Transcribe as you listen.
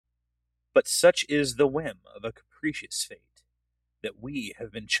But such is the whim of a capricious fate, that we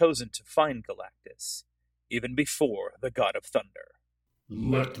have been chosen to find Galactus, even before the God of Thunder.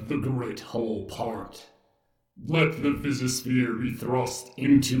 Let the great hull part. Let the Visisphere be thrust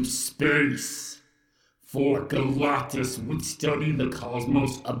into space. For Galactus would study the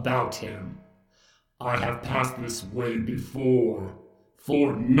cosmos about him. I have passed this way before,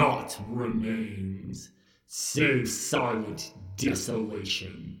 for naught remains, save silent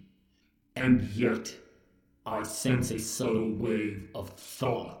desolation. And yet, I sense a subtle wave of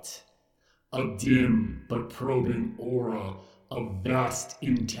thought, a dim but probing aura of vast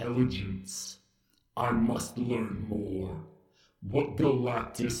intelligence. I must learn more. What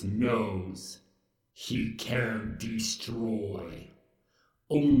Galactus knows, he can destroy.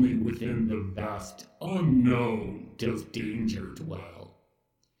 Only within the vast unknown does danger dwell.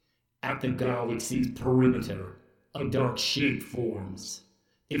 At the galaxy's perimeter, a dark shape forms.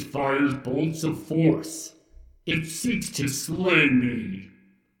 It fires bolts of force. It seeks to slay me.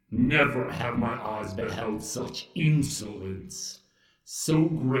 Never have my eyes beheld such insolence. So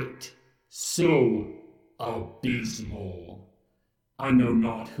great, so abysmal. I know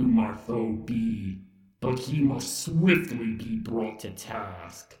not who my foe be, but he must swiftly be brought to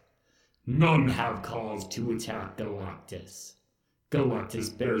task. None have cause to attack Galactus. Galactus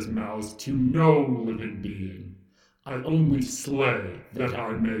bears malice to no living being. I only slay that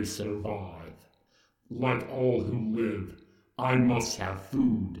I may survive. Like all who live, I must have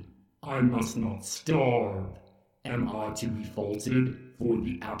food. I must not starve. Am I to be faulted for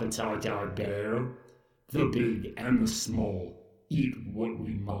the appetite I bear? The big and the small eat what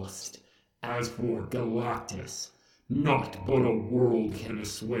we must. As for Galactus, naught but a world can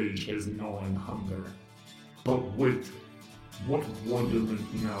assuage his gnawing hunger. But wait, what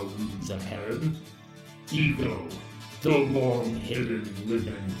wonderment now looms ahead? Ego, the long-hidden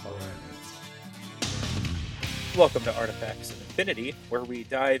living planet. Welcome to Artifacts of Infinity, where we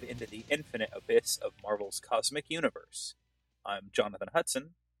dive into the infinite abyss of Marvel's cosmic universe. I'm Jonathan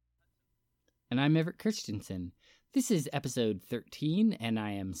Hudson. And I'm Everett Christensen. This is episode 13, and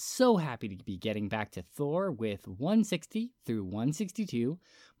I am so happy to be getting back to Thor with 160 through 162,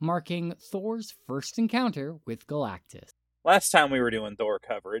 marking Thor's first encounter with Galactus. Last time we were doing Thor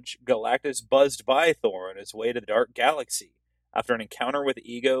coverage, Galactus buzzed by Thor on his way to the Dark Galaxy after an encounter with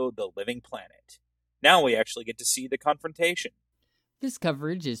Ego, the living planet. Now we actually get to see the confrontation. This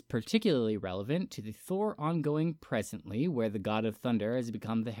coverage is particularly relevant to the Thor ongoing presently, where the God of Thunder has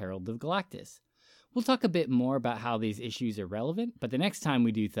become the Herald of Galactus. We'll talk a bit more about how these issues are relevant, but the next time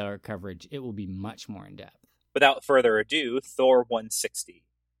we do Thor coverage, it will be much more in-depth. Without further ado, Thor 160.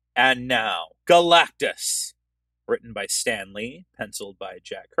 And now, Galactus! Written by Stan Lee, penciled by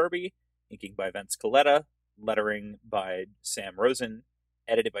Jack Kirby, inking by Vince Colletta, lettering by Sam Rosen,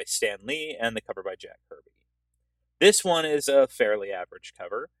 edited by Stan Lee, and the cover by Jack Kirby. This one is a fairly average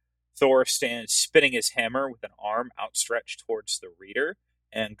cover. Thor stands spinning his hammer with an arm outstretched towards the reader,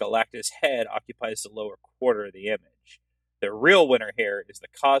 and Galactus' head occupies the lower quarter of the image. The real winner here is the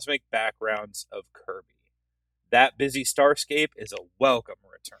cosmic backgrounds of Kirby. That busy starscape is a welcome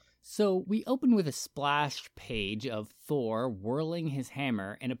return. So we open with a splash page of Thor whirling his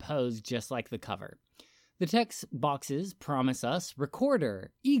hammer in a pose just like the cover. The text boxes promise us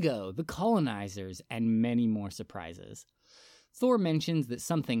Recorder, Ego, the colonizers, and many more surprises. Thor mentions that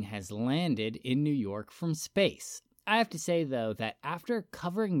something has landed in New York from space. I have to say, though, that after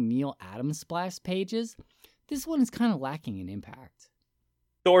covering Neil Adams' splash pages, this one is kind of lacking in impact.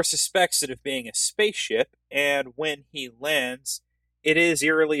 Thor suspects it of being a spaceship, and when he lands, it is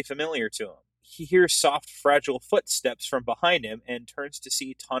eerily familiar to him. He hears soft, fragile footsteps from behind him and turns to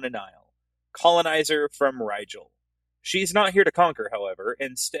see Tonanile, colonizer from Rigel. She's not here to conquer, however.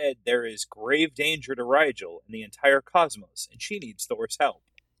 Instead, there is grave danger to Rigel and the entire cosmos, and she needs Thor's help.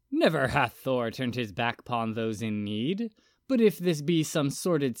 Never hath Thor turned his back upon those in need. But if this be some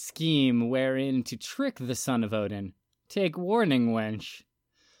sordid scheme wherein to trick the son of Odin, take warning, wench.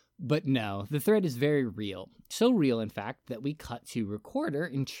 But no, the threat is very real. So real, in fact, that we cut to Recorder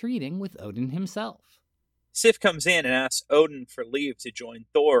entreating with Odin himself. Sif comes in and asks Odin for leave to join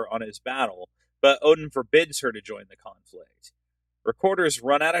Thor on his battle, but Odin forbids her to join the conflict. Recorder's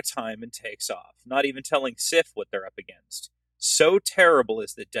run out of time and takes off, not even telling Sif what they're up against. So terrible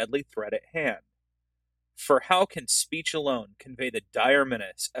is the deadly threat at hand. For how can speech alone convey the dire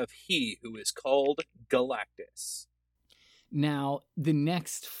menace of he who is called Galactus? Now, the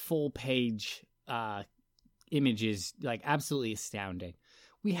next full page image is absolutely astounding.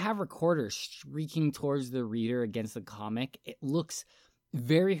 We have Recorder streaking towards the reader against the comic. It looks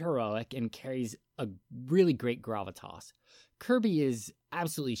very heroic and carries a really great gravitas. Kirby is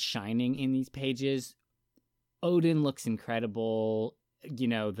absolutely shining in these pages. Odin looks incredible. You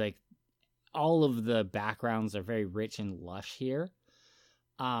know, all of the backgrounds are very rich and lush here.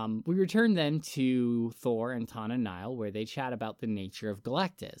 We return then to Thor and Tana Nile, where they chat about the nature of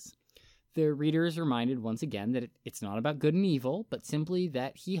Galactus. The reader is reminded once again that it's not about good and evil, but simply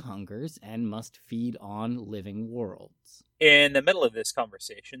that he hungers and must feed on living worlds. In the middle of this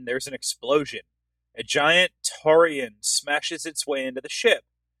conversation, there's an explosion. A giant Taurian smashes its way into the ship.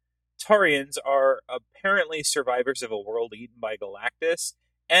 Taurians are apparently survivors of a world eaten by Galactus,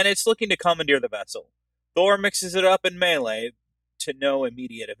 and it's looking to commandeer the vessel. Thor mixes it up in melee to no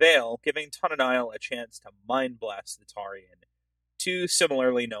immediate avail, giving Tana Nile a chance to mind blast the Taurian, to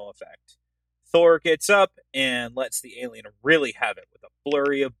similarly no effect. Thor gets up and lets the alien really have it with a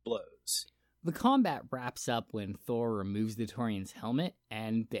flurry of blows. The combat wraps up when Thor removes the Taurian's helmet,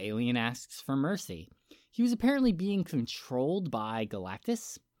 and the alien asks for mercy. He was apparently being controlled by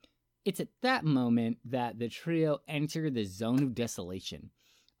Galactus. It's at that moment that the trio enter the Zone of Desolation,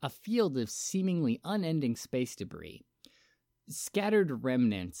 a field of seemingly unending space debris, scattered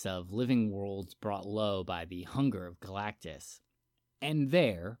remnants of living worlds brought low by the hunger of Galactus. And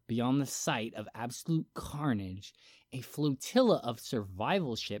there, beyond the sight of absolute carnage, a flotilla of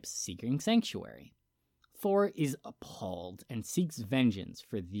survival ships seeking sanctuary. Thor is appalled and seeks vengeance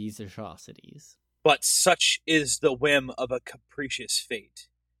for these atrocities. But such is the whim of a capricious fate,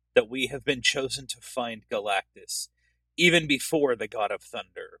 that we have been chosen to find Galactus, even before the God of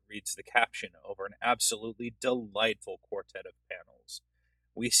Thunder, reads the caption over an absolutely delightful quartet of panels.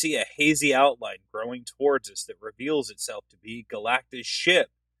 We see a hazy outline growing towards us that reveals itself to be Galactus' ship.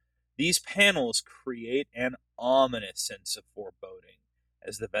 These panels create an ominous sense of foreboding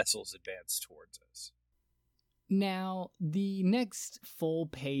as the vessels advance towards us. Now, the next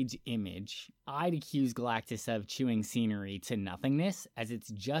full-page image, I'd accuse Galactus of chewing scenery to nothingness, as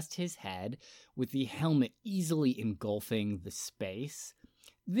it's just his head, with the helmet easily engulfing the space.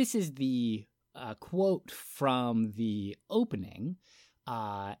 This is the quote from the opening,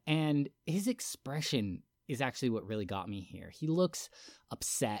 and his expression is actually what really got me here. He looks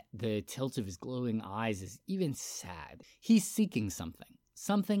upset. The tilt of his glowing eyes is even sad. He's seeking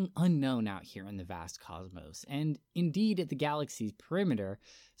something unknown out here in the vast cosmos, and indeed at the galaxy's perimeter,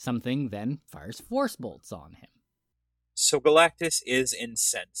 something then fires force bolts on him. So Galactus is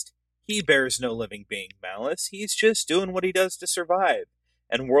incensed. He bears no living being malice. He's just doing what he does to survive,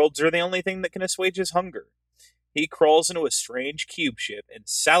 and worlds are the only thing that can assuage his hunger. He crawls into a strange cube ship and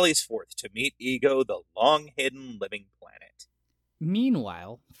sallies forth to meet Ego, the long-hidden living planet.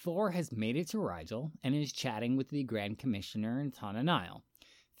 Meanwhile, Thor has made it to Rigel and is chatting with the Grand Commissioner and Tana Nile.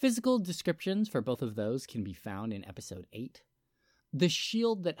 Physical descriptions for both of those can be found in Episode 8. The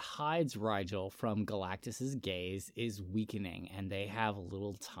shield that hides Rigel from Galactus' gaze is weakening, and they have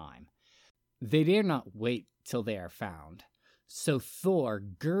little time. They dare not wait till they are found, so Thor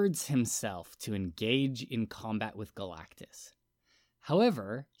girds himself to engage in combat with Galactus.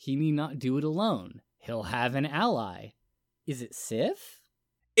 However, he need not do it alone. He'll have an ally. Is it Sif?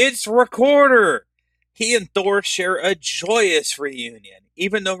 It's Recorder! He and Thor share a joyous reunion.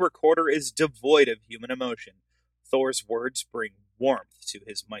 Even though Recorder is devoid of human emotion, Thor's words bring warmth to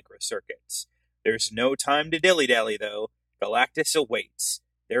his microcircuits. There's no time to dilly-dally, though. Galactus awaits.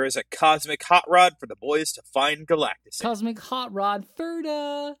 There is a cosmic hot rod for the boys to find Galactus in. Cosmic hot rod,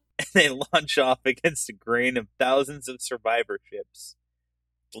 Ferda! And they launch off against a grain of thousands of survivor ships,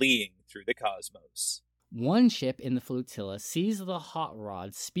 fleeing through the cosmos. One ship in the flotilla sees the hot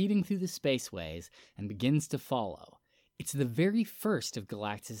rod speeding through the spaceways and begins to follow. It's the very first of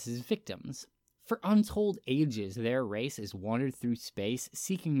Galactus' victims. For untold ages, their race has wandered through space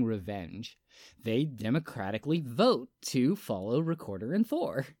seeking revenge. They democratically vote to follow Recorder and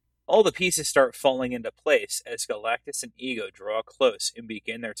Thor. All the pieces start falling into place as Galactus and Ego draw close and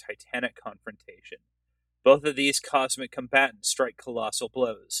begin their titanic confrontation. Both of these cosmic combatants strike colossal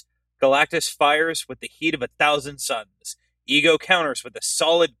blows. Galactus fires with the heat of 1,000 suns. Ego counters with a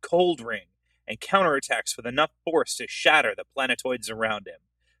solid cold ring, and counterattacks with enough force to shatter the planetoids around him.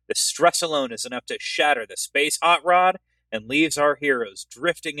 The stress alone is enough to shatter the space hot rod and leaves our heroes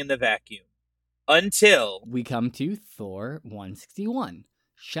drifting in the vacuum. Until we come to Thor 161.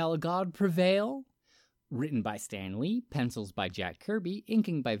 Shall a God Prevail? Written by Stan Lee, pencils by Jack Kirby,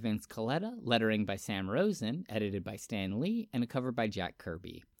 inking by Vince Colletta, lettering by Sam Rosen, edited by Stan Lee, and a cover by Jack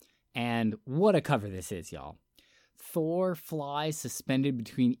Kirby. And what a cover this is, y'all. Thor flies suspended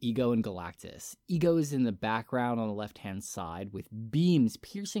between Ego and Galactus. Ego is in the background on the left-hand side with beams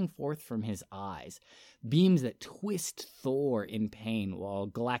piercing forth from his eyes. Beams that twist Thor in pain while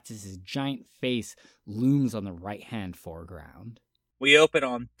Galactus' giant face looms on the right-hand foreground. We open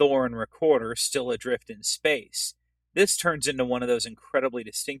on Thor and Recorder still adrift in space. This turns into one of those incredibly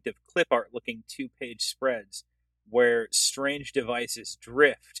distinctive clip art-looking two-page spreads where strange devices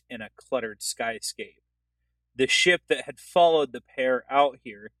drift in a cluttered skyscape. The ship that had followed the pair out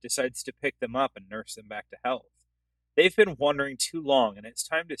here decides to pick them up and nurse them back to health. They've been wandering too long, and it's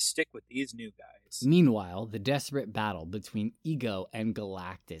time to stick with these new guys. Meanwhile, the desperate battle between Ego and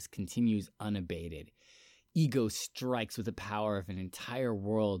Galactus continues unabated. Ego strikes with the power of an entire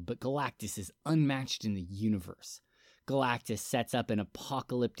world, but Galactus is unmatched in the universe. Galactus sets up an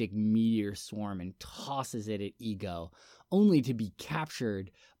apocalyptic meteor swarm and tosses it at Ego, only to be captured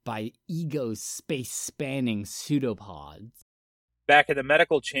by Ego's space-spanning pseudopods. Back in the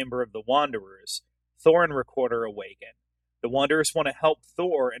medical chamber of the Wanderers, Thor and Recorder awaken. The Wanderers want to help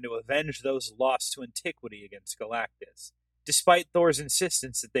Thor and to avenge those lost to antiquity against Galactus. Despite Thor's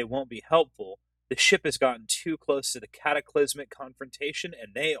insistence that they won't be helpful, the ship has gotten too close to the cataclysmic confrontation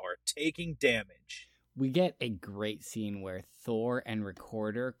and they are taking damage. We get a great scene where Thor and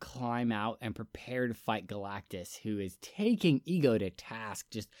Recorder climb out and prepare to fight Galactus, who is taking Ego to task,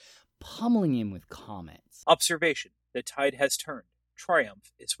 just pummeling him with comments. Observation. The tide has turned.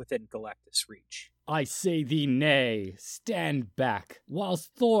 Triumph is within Galactus' reach. I say thee nay, stand back,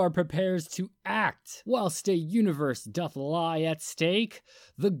 whilst Thor prepares to act. Whilst a universe doth lie at stake,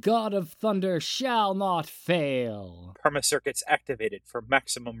 the god of thunder shall not fail. Perma-circuits activated for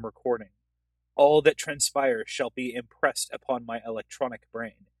maximum recording. All that transpires shall be impressed upon my electronic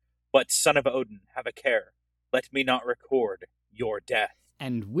brain. But, son of Odin, have a care. Let me not record your death.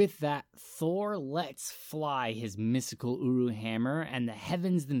 And with that, Thor lets fly his mystical Uru hammer, and the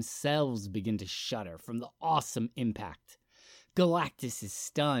heavens themselves begin to shudder from the awesome impact. Galactus is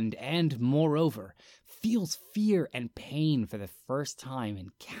stunned and, moreover, feels fear and pain for the first time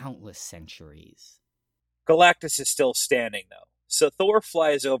in countless centuries. Galactus is still standing, though, so Thor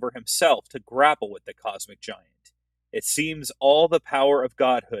flies over himself to grapple with the cosmic giant. It seems all the power of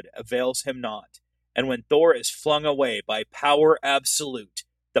godhood avails him not, and when Thor is flung away by power absolute,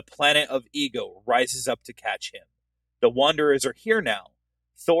 the planet of Ego rises up to catch him. The Wanderers are here now.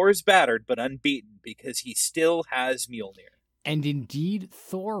 Thor is battered but unbeaten because he still has Mjolnir. And indeed,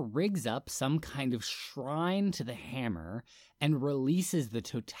 Thor rigs up some kind of shrine to the hammer and releases the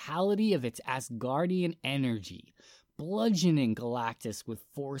totality of its Asgardian energy, bludgeoning Galactus with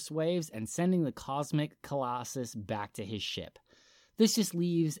force waves and sending the cosmic Colossus back to his ship. This just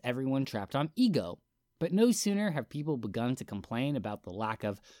leaves everyone trapped on Ego. But no sooner have people begun to complain about the lack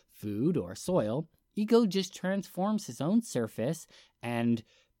of food or soil, Ego just transforms his own surface and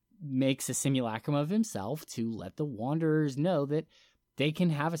makes a simulacrum of himself to let the Wanderers know that they can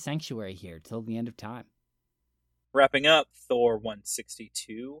have a sanctuary here till the end of time. Wrapping up Thor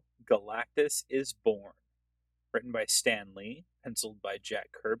 162, Galactus is Born. Written by Stan Lee, penciled by Jack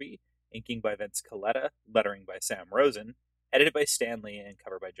Kirby, inking by Vince Colletta, lettering by Sam Rosen, edited by Stan Lee, and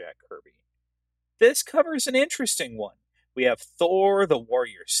cover by Jack Kirby. This covers an interesting one. We have Thor, the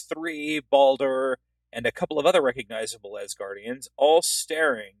Warriors 3, Baldur, and a couple of other recognizable Asgardians all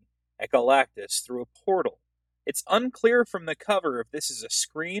staring at Galactus through a portal. It's unclear from the cover if this is a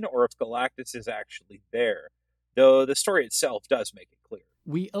screen or if Galactus is actually there, though the story itself does make it clear.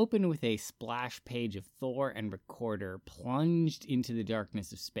 We open with a splash page of Thor and Recorder plunged into the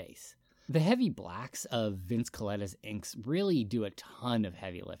darkness of space. The heavy blacks of Vince Colletta's inks really do a ton of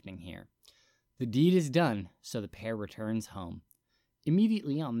heavy lifting here. The deed is done, so the pair returns home.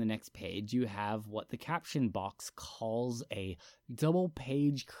 Immediately on the next page, you have what the caption box calls a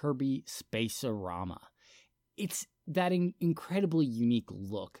double-page Kirby Space-orama. It's that incredibly unique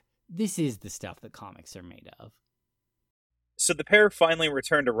look. This is the stuff that comics are made of. So the pair finally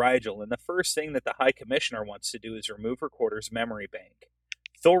return to Rigel, and the first thing that the High Commissioner wants to do is remove Recorder's memory bank.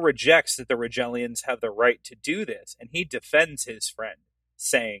 Thor rejects that the Rigelians have the right to do this, and he defends his friend,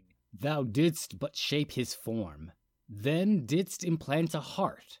 saying, Thou didst but shape his form, then didst implant a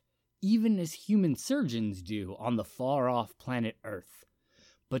heart, even as human surgeons do on the far-off planet Earth.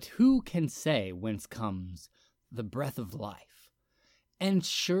 But who can say whence comes the breath of life? And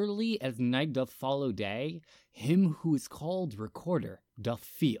surely as night doth follow day, him who is called Recorder doth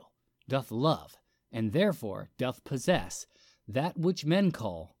feel, doth love, and therefore doth possess that which men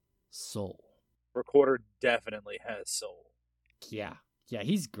call soul. Recorder definitely has soul. Yeah,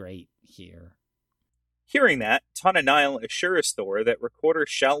 he's great here. Hearing that, Tonanile assures Thor that Recorder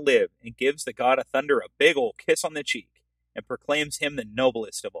shall live and gives the god of thunder a big ol' kiss on the cheek and proclaims him the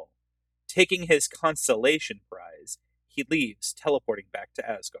noblest of all. Taking his constellation prize, he leaves, teleporting back to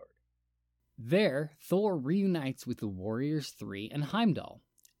Asgard. There, Thor reunites with the Warriors 3 and Heimdall.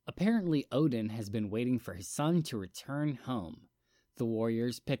 Apparently, Odin has been waiting for his son to return home. The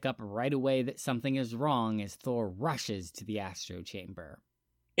Warriors pick up right away that something is wrong as Thor rushes to the Astro Chamber.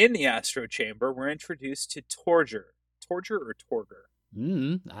 In the Astro Chamber, we're introduced to Torger. Torger or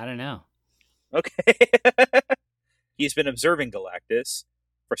Torger? I don't know. Okay. He's been observing Galactus.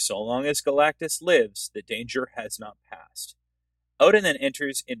 For so long as Galactus lives, the danger has not passed. Odin then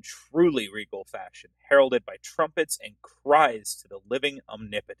enters in truly regal fashion, heralded by trumpets and cries to the living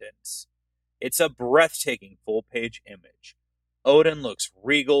omnipotence. It's a breathtaking full-page image. Odin looks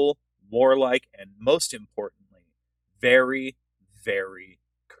regal, warlike, and most importantly, very, very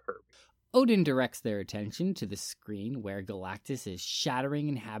Kirby. Odin directs their attention to the screen where Galactus is shattering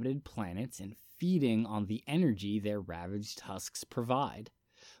inhabited planets and feeding on the energy their ravaged husks provide.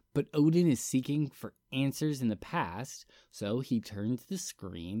 But Odin is seeking for answers in the past, so he turns the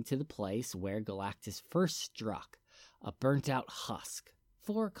screen to the place where Galactus first struck, a burnt-out husk.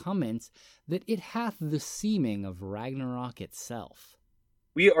 Thor comments that it hath the seeming of Ragnarok itself.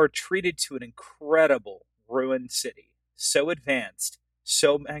 We are treated to an incredible ruined city, so advanced,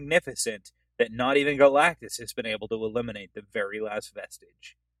 so magnificent, that not even Galactus has been able to eliminate the very last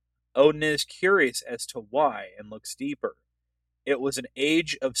vestige. Odin is curious as to why and looks deeper. It was an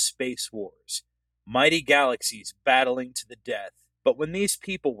age of space wars, mighty galaxies battling to the death. But when these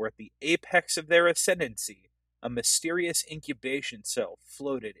people were at the apex of their ascendancy, a mysterious incubation cell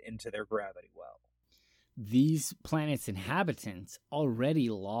floated into their gravity well. These planets' inhabitants, already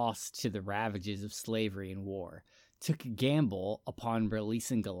lost to the ravages of slavery and war, took a gamble upon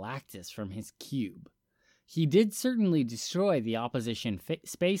releasing Galactus from his cube. He did certainly destroy the opposition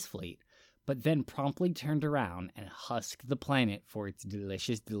space fleet, but then promptly turned around and husked the planet for its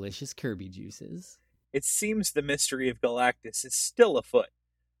delicious, delicious Kirby juices. It seems the mystery of Galactus is still afoot,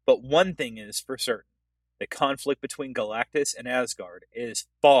 but one thing is for certain. The conflict between Galactus and Asgard is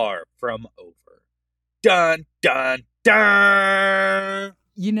far from over. Dun, dun, dun!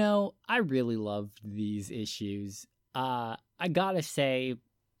 You know, I really loved these issues. I gotta say,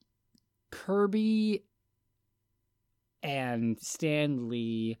 Kirby and Stan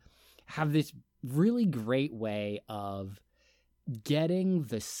Lee have this really great way of getting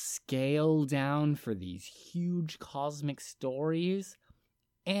the scale down for these huge cosmic stories.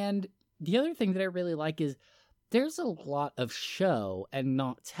 And the other thing that I really like is there's a lot of show and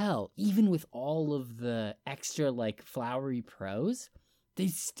not tell. Even with all of the extra, like, flowery prose, they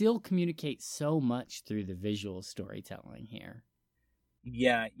still communicate so much through the visual storytelling here.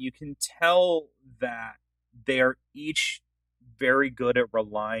 Yeah, you can tell that they're each very good at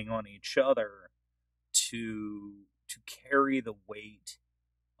relying on each other to carry the weight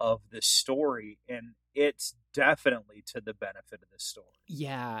of the story, and it's definitely to the benefit of the story.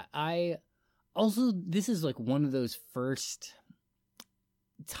 Yeah, this is like one of those first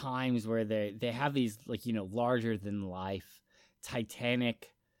times where they have these, like, you know, larger than life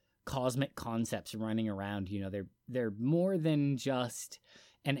titanic cosmic concepts running around. You know, they're more than just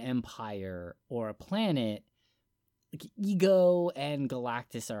an empire or a planet. Like, Ego and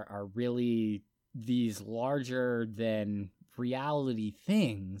Galactus are really these larger than reality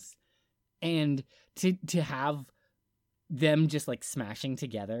things, and to have them just, like, smashing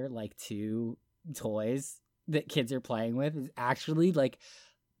together like two toys that kids are playing with is actually, like,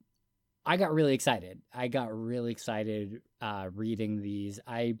 I got really excited reading these.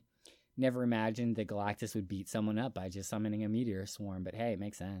 I never imagined that Galactus would beat someone up by just summoning a meteor swarm, but hey, it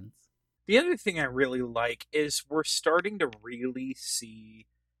makes sense. The other thing I really like is we're starting to really see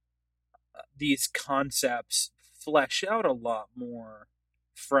these concepts flesh out a lot more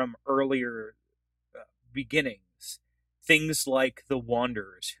from earlier beginnings. Things like the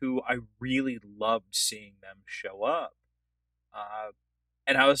Wanderers, who I really loved seeing them show up.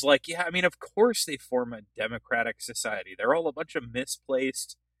 And I was like, yeah, I mean, of course they form a democratic society. They're all a bunch of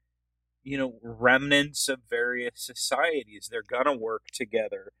misplaced, you know, remnants of various societies. They're gonna work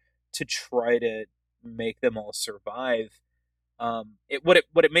together to try to make them all survive. What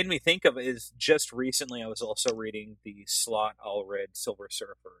it made me think of is just recently I was also reading the Slott Allred Silver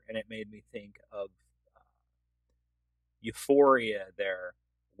Surfer, and it made me think of Euphoria there,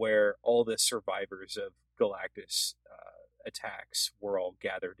 where all the survivors of Galactus attacks were all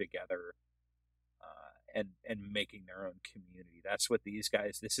gathered together and making their own community. That's what these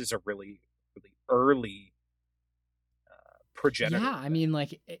guys. This is a really, really early progenitor. Yeah, I mean,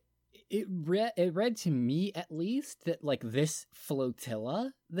 like, it read to me at least that like this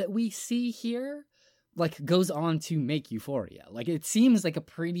flotilla that we see here like goes on to make Euphoria. Like it seems like a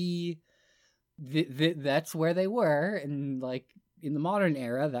pretty that's where they were, and like in the modern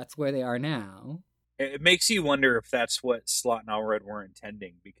era that's where they are now. It makes you wonder if that's what Slott and Allred were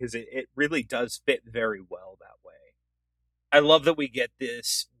intending, because it really does fit very well that way. I love that we get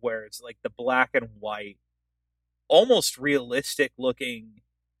this where it's like the black and white, almost realistic looking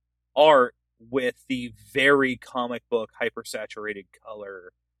art with the very comic book hypersaturated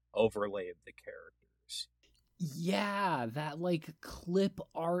color overlay of the characters. Yeah, that like clip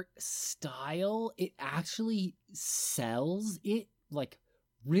art style, it actually sells it like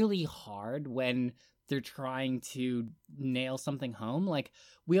really hard when they're trying to nail something home. Like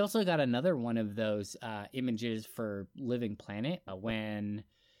we also got another one of those images for Living Planet when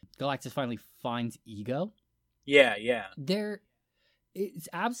Galactus finally finds Ego. Yeah. It's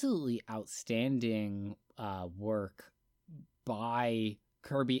absolutely outstanding work by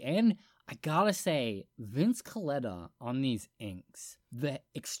Kirby, and I gotta say, Vince Colletta on these inks, the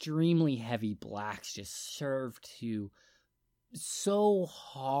extremely heavy blacks just serve to so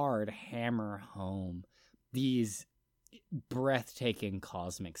hard hammer home these breathtaking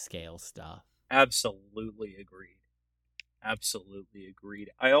cosmic scale stuff. Absolutely agreed.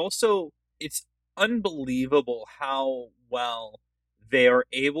 I also, it's unbelievable how well they are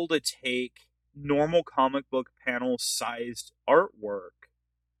able to take normal comic book panel sized artwork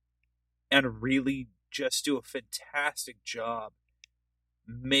and really just do a fantastic job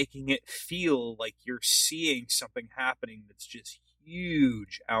making it feel like you're seeing something happening that's just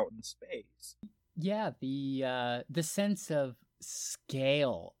huge out in space. Yeah, the sense of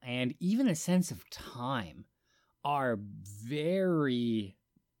scale and even a sense of time are very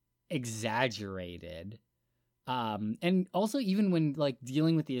exaggerated. And also even when like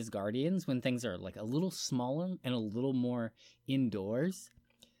dealing with the Asgardians, when things are like a little smaller and a little more indoors,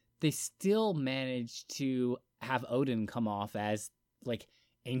 they still manage to have Odin come off as like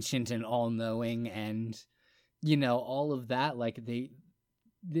ancient and all-knowing, and you know, all of that. Like the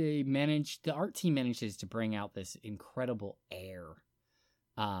art team manages to bring out this incredible air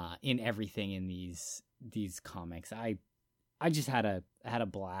in everything in these comics. I just had a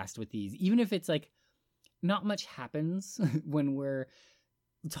blast with these, even if it's like not much happens when we're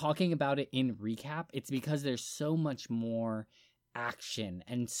talking about it in recap. It's because there's so much more action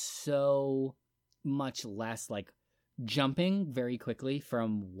and so much less like jumping very quickly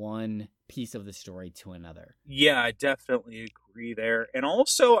from one piece of the story to another. Yeah, I definitely agree there. And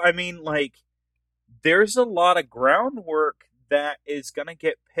also, I mean, like, there's a lot of groundwork that is going to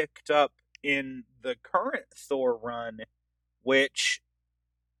get picked up in the current Thor run, which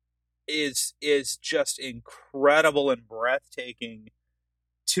is just incredible and breathtaking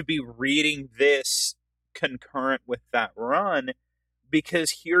to be reading this concurrent with that run,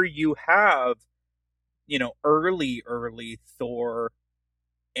 because here you have, you know, early Thor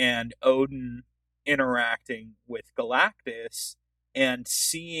and Odin interacting with Galactus and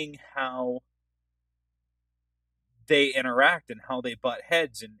seeing how they interact and how they butt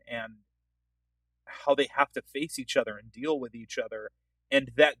heads and how they have to face each other and deal with each other,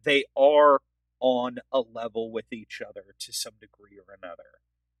 and that they are on a level with each other to some degree or another.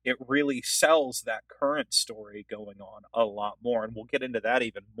 It really sells that current story going on a lot more, and we'll get into that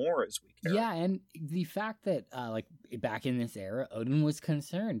even more as we carry. Yeah, and the fact that like back in this era, Odin was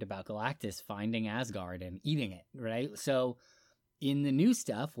concerned about Galactus finding Asgard and eating it, right? So in the new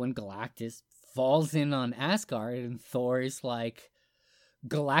stuff, when Galactus falls in on Asgard and Thor is like,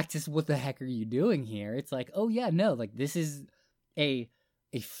 Galactus, what the heck are you doing here? It's like, oh yeah, no, like this is a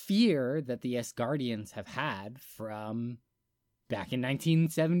fear that the Asgardians have had from back in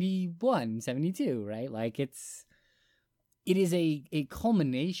 1971, 72, right? Like it is a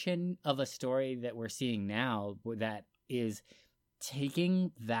culmination of a story that we're seeing now that is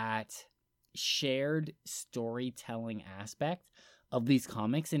taking that shared storytelling aspect of these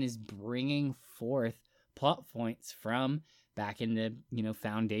comics and is bringing forth plot points from back in the, you know,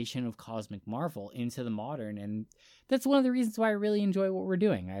 foundation of Cosmic Marvel into the modern. And that's one of the reasons why I really enjoy what we're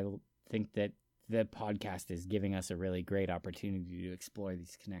doing. I think that the podcast is giving us a really great opportunity to explore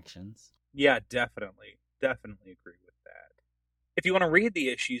these connections. Yeah, definitely agree with that. If you want to read the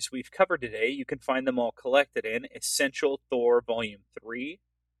issues we've covered today, you can find them all collected in Essential Thor Volume 3,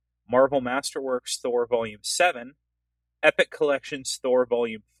 Marvel Masterworks Thor Volume 7, Epic Collections Thor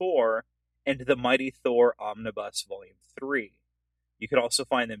Volume 4, and The Mighty Thor Omnibus Volume 3. You can also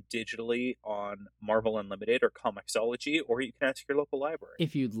find them digitally on Marvel Unlimited or Comixology, or you can ask your local library.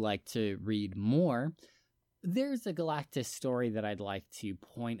 If you'd like to read more, There's a Galactus story that I'd like to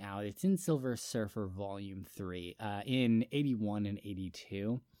point out. It's in Silver Surfer Volume 3, in 81 and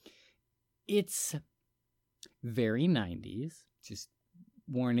 82. It's very 90s, just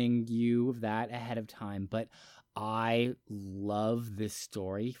warning you of that ahead of time, but I love this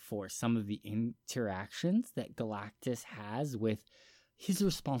story for some of the interactions that Galactus has with his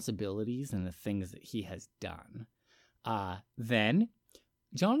responsibilities and the things that he has done. Then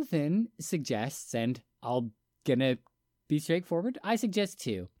Jonathan suggests, and I'm gonna be straightforward, I suggest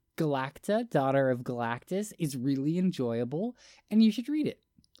too, Galacta, Daughter of Galactus, is really enjoyable, and you should read it.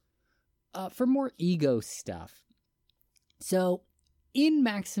 For more Ego stuff. So, in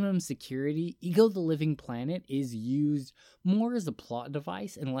Maximum Security, Ego the Living Planet is used more as a plot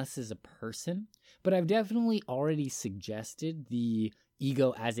device and less as a person, but I've definitely already suggested the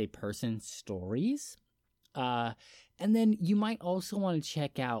Ego as a person stories. And then you might also want to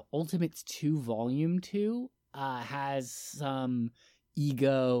check out Ultimates 2 Volume 2, has some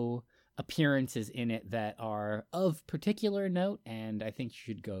Ego appearances in it that are of particular note, and I think you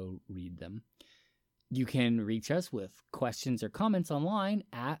should go read them. You can reach us with questions or comments online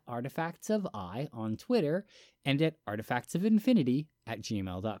at Artifacts of I on Twitter and at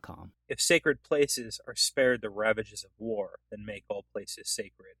artifactsofinfinity@gmail.com. If sacred places are spared the ravages of war, then make all places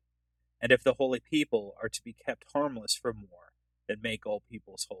sacred. And if the holy people are to be kept harmless from war, then make all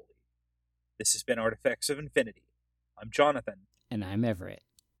peoples holy. This has been Artifacts of Infinity. I'm Jonathan. And I'm Everett.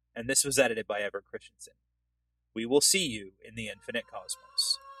 And this was edited by Everett Christensen. We will see you in the infinite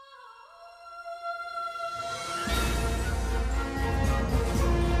cosmos.